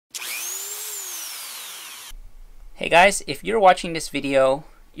Hey guys, if you're watching this video,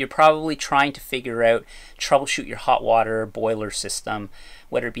 you're probably trying to figure out, troubleshoot your hot water boiler system,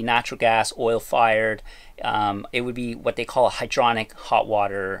 whether it be natural gas, oil fired. It would be what they call a hydronic hot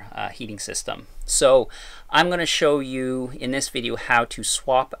water heating system. So I'm going to show you in this video how to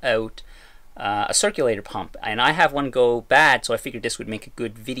swap out a circulator pump, and I have one go bad, so I figured this would make a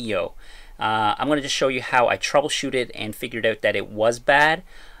good video. I'm going to just show you how I troubleshooted and figured out that it was bad.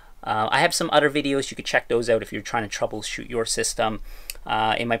 I have some other videos, you could check those out if you're trying to troubleshoot your system.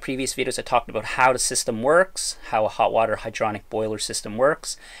 In my previous videos I talked about how the system works, how a hot water hydronic boiler system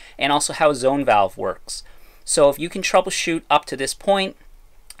works, and also how a zone valve works. So if you can troubleshoot up to this point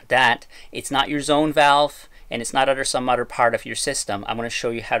that it's not your zone valve and it's not some other part of your system, I'm going to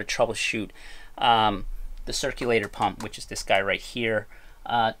show you how to troubleshoot the circulator pump, which is this guy right here.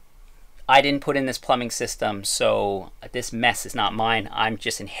 I didn't put in this plumbing system, so this mess is not mine. I'm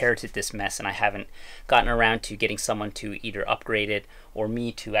just inherited this mess, and I haven't gotten around to getting someone to either upgrade it or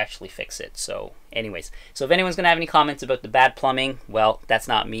me to actually fix it. So anyways, so if anyone's going to have any comments about the bad plumbing, well, that's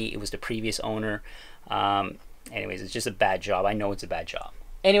not me. It was the previous owner. Anyways, it's just a bad job. I know it's a bad job.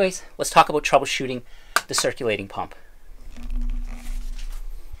 Anyways, let's talk about troubleshooting the circulating pump.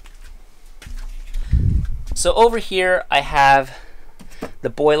 So over here I have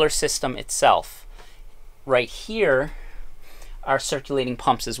the boiler system itself. Right here are circulating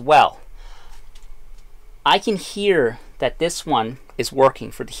pumps as well. I can hear that this one is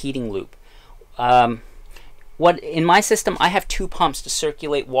working for the heating loop. In my system, I have two pumps to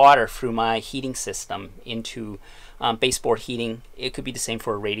circulate water through my heating system into baseboard heating. It could be the same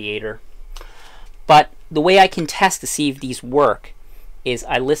for a radiator. But the way I can test to see if these work is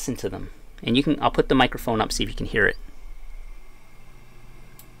I listen to them. And I'll put the microphone up, see if you can hear it.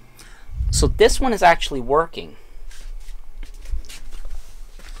 So this one is actually working.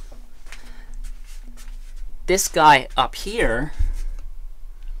 This guy up here,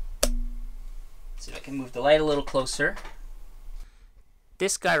 let's see if I can move the light a little closer.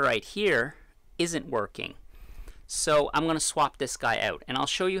 This guy right here isn't working. So I'm going to swap this guy out, and I'll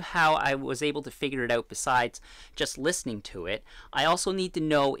show you how I was able to figure it out besides just listening to it. I also need to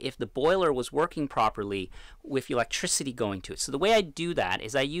know if the boiler was working properly with electricity going to it. So the way I do that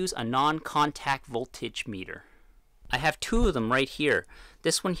is I use a non-contact voltage meter. I have two of them right here.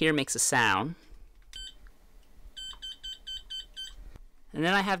 This one here makes a sound. And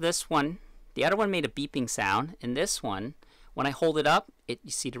then I have this one. The other one made a beeping sound, and this one, when I hold it up,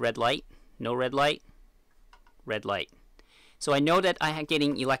 you see the red light, no red light, red light. So I know that I am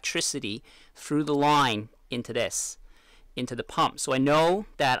getting electricity through the line into the pump. So I know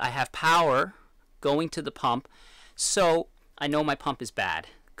that I have power going to the pump, so I know my pump is bad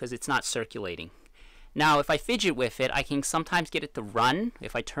because it's not circulating. Now if I fidget with it, I can sometimes get it to run.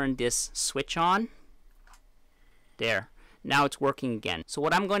 If I turn this switch on, there, now it's working again. So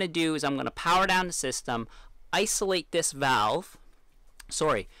what I'm going to do is I'm going to power down the system, isolate this valve,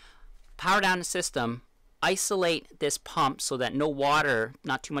 power down the system, isolate this pump so that no water,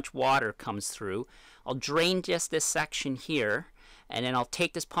 not too much water comes through. I'll drain just this section here, and then I'll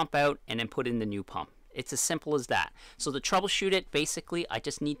take this pump out and then put in the new pump. It's as simple as that. So to troubleshoot it, basically I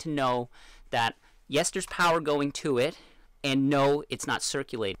just need to know that yes, there's power going to it, and no, it's not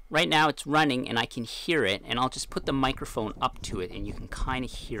circulating. Right now it's running and I can hear it, and I'll just put the microphone up to it and you can kind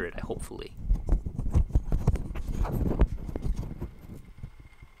of hear it, hopefully.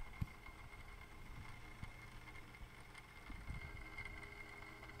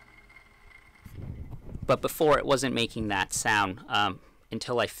 But before it wasn't making that sound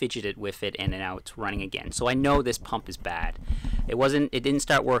until I fidgeted with it, and now it's running again. So I know this pump is bad. It didn't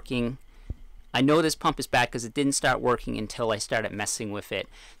start working. I know this pump is bad because it didn't start working until I started messing with it.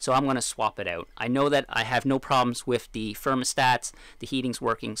 So I'm going to swap it out. I know that I have no problems with the thermostats. The heating's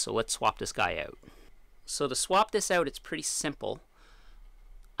working, so let's swap this guy out. So to swap this out, it's pretty simple.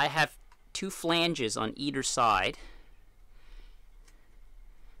 I have two flanges on either side.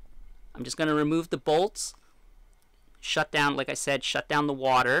 I'm just going to remove the bolts, shut down, like I said, shut down the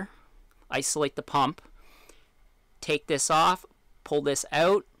water, isolate the pump, take this off, pull this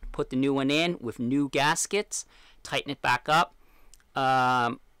out, put the new one in with new gaskets, tighten it back up,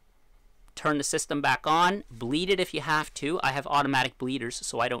 turn the system back on, bleed it if you have to. I have automatic bleeders,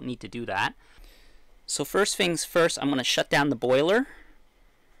 so I don't need to do that. So first things first, I'm going to shut down the boiler.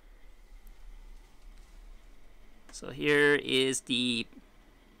 So here is the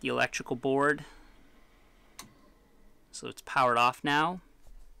electrical board. So it's powered off now.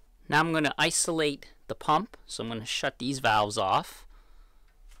 Now I'm going to isolate the pump. So I'm going to shut these valves off.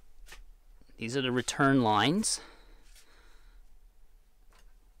 These are the return lines.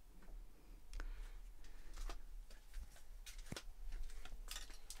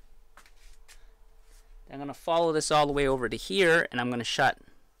 going to follow this all the way over to here, and I'm going to shut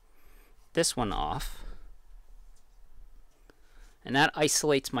this one off. And that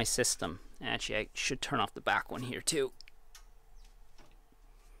isolates my system. Actually, I should turn off the back one here too.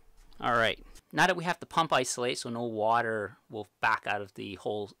 Alright, now that we have the pump isolate so no water will back out of the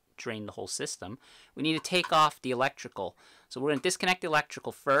whole, drain the whole system, we need to take off the electrical. So we're going to disconnect the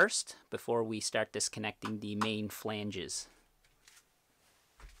electrical first before we start disconnecting the main flanges.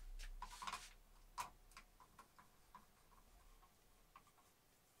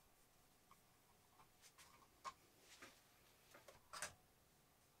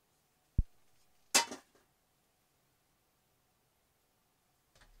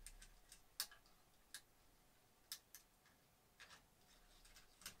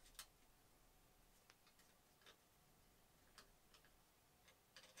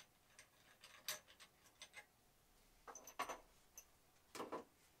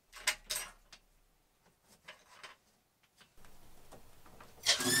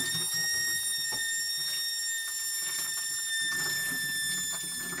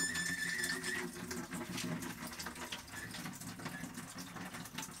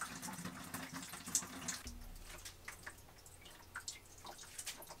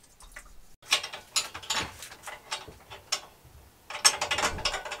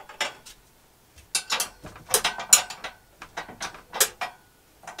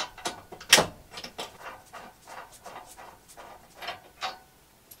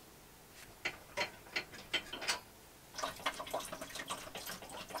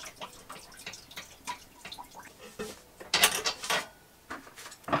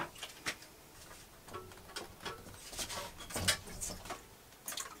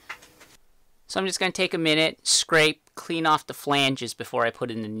 So I'm just going to take a minute, scrape, clean off the flanges before I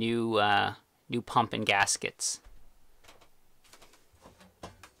put in the new pump and gaskets.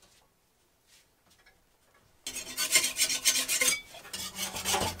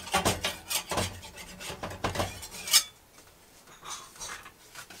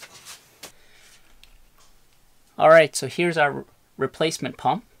 Alright, so here's our replacement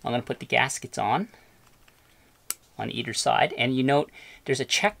pump. I'm going to put the gaskets on either side. And you note there's a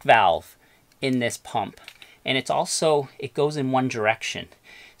check valve in this pump, and it goes in one direction.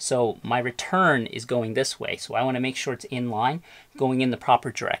 So my return is going this way, so I want to make sure it's in line, going in the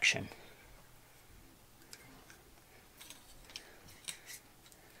proper direction.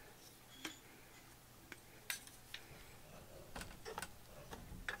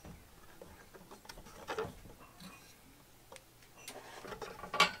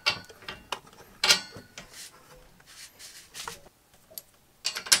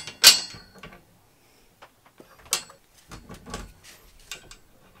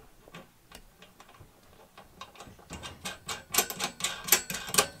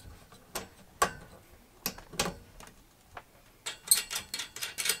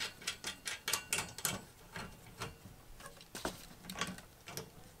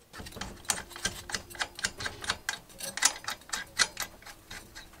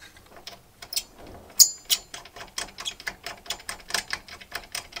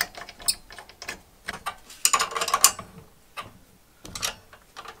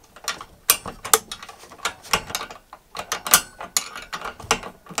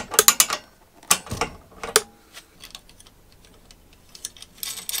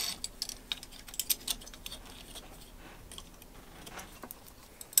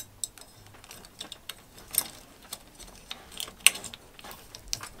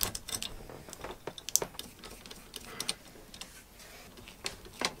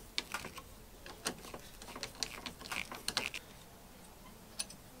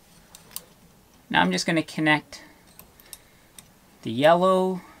 Now I'm just going to connect the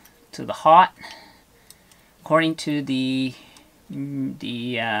yellow to the hot. According to the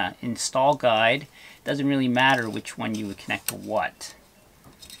install guide, it doesn't really matter which one you would connect to what.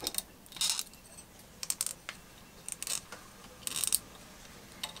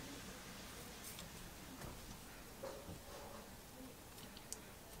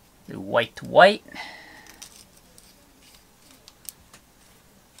 Do white to white.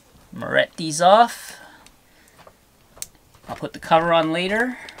 Moret these off. I'll put the cover on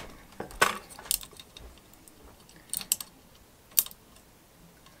later.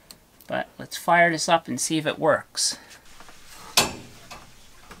 But let's fire this up and see if it works.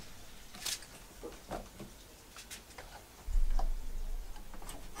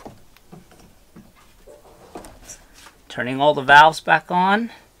 Turning all the valves back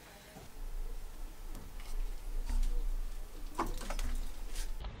on.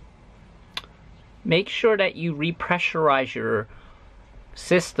 Make sure that you repressurize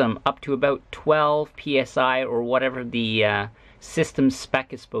system up to about 12 psi or whatever the system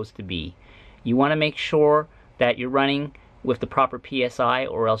spec is supposed to be. You want to make sure that you're running with the proper psi,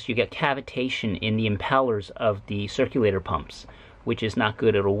 or else you get cavitation in the impellers of the circulator pumps, which is not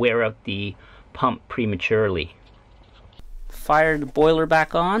good. It'll wear out the pump prematurely. Fire the boiler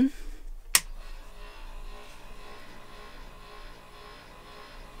back on.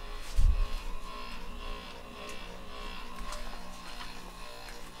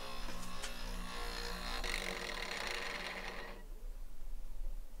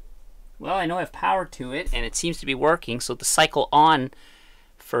 Well, I know I have power to it, and it seems to be working, so the cycle on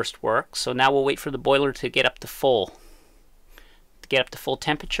first works. So now we'll wait for the boiler to get up to full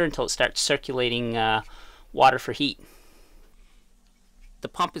temperature until it starts circulating water for heat. The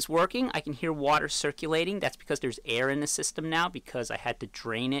pump is working. I can hear water circulating. That's because there's air in the system now, because I had to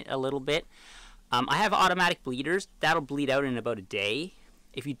drain it a little bit. I have automatic bleeders. That'll bleed out in about a day.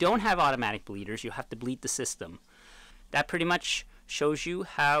 If you don't have automatic bleeders, you have to bleed the system. That pretty much shows you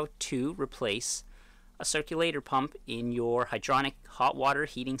how to replace a circulator pump in your hydronic hot water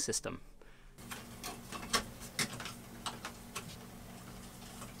heating system.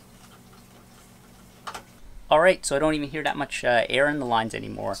 Alright, so I don't even hear that much air in the lines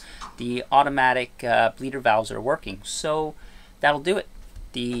anymore. The automatic bleeder valves are working, so that'll do it.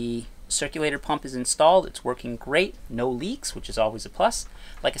 The circulator pump is installed. It's working great. No leaks, which is always a plus.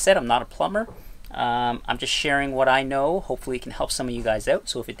 Like I said, I'm not a plumber. I'm just sharing what I know. Hopefully it can help some of you guys out.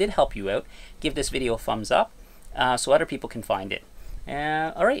 So if it did help you out, give this video a thumbs up so other people can find it.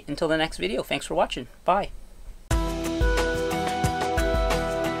 Alright, until the next video, thanks for watching. Bye.